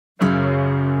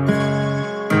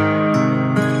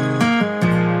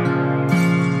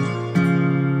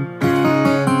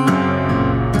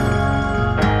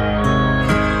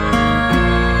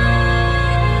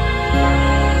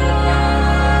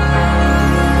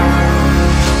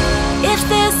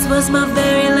my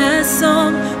very last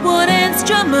song, what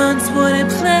instruments would it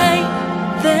play?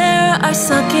 There are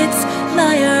sockets,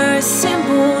 lyres,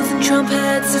 cymbals, and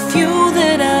trumpets, a few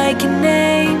that I can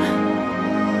name.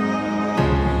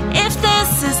 If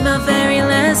this is my very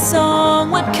last song,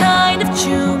 what kind of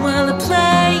tune will it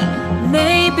play?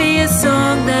 Maybe a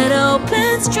song that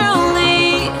opens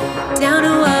truly down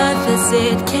to earth as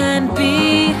it can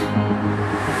be.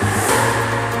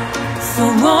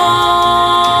 For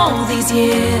all these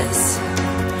years,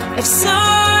 I've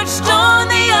searched on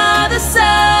the other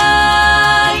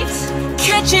side,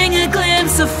 catching a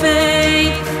glimpse of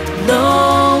faith.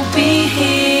 Lo, be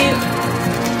here.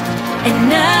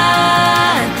 And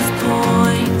at this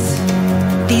point,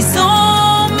 these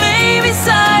all may be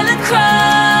silent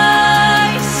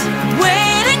cries,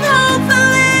 waiting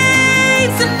hopefully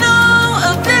to no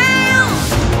avail.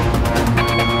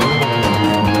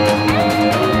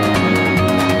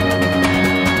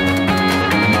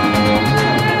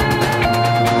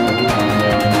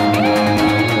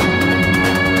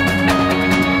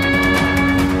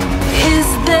 Is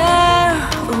there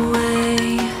a way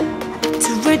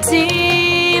to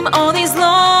redeem all these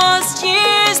lost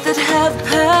years that have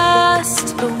passed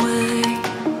away?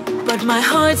 But my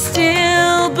heart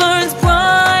still burns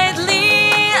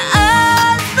brightly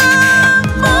as the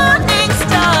morning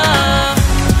star.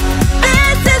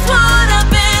 This is what I've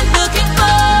been looking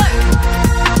for,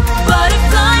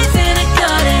 butterflies in a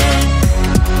garden.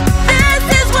 This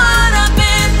is what I've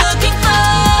been looking for.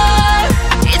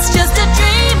 It's just a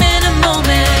dream in a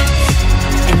moment,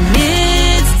 and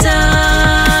it's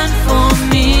done for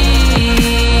me.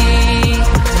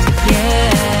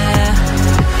 Yeah,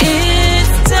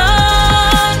 it's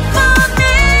done for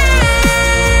me.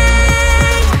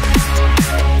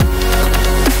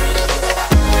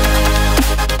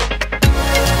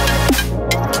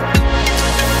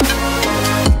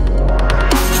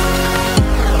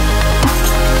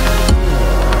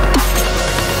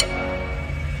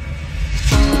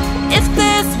 If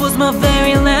this was my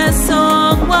very last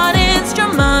song, what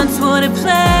instruments would it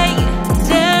play?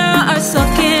 There are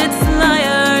sockets,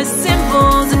 lyres,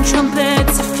 cymbals, and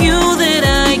trumpets, a few that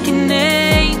I can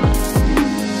name.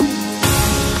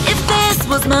 If this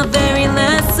was my very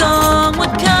last song,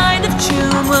 what kind of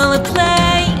tune will it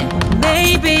play?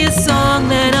 Maybe a song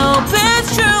that opens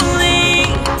truly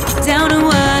down to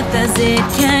earth as it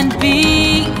can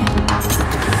be.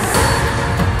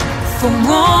 For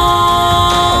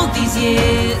all these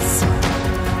years,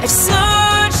 I've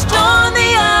searched on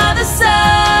the other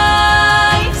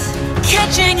side,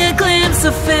 catching a glimpse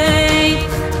of faith.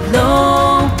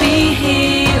 Lo, be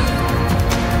here.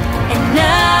 And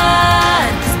at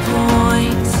this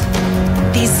point,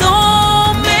 these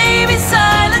all may be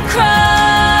silent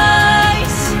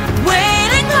cries,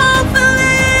 waiting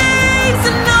hopefully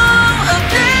to no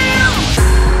avail.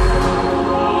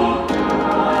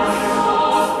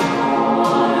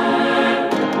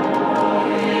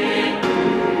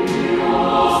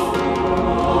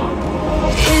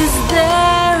 Is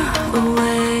there a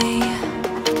way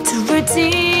to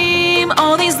redeem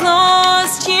all these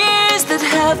lost years that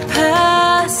have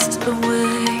passed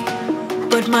away?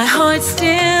 But my heart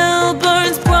still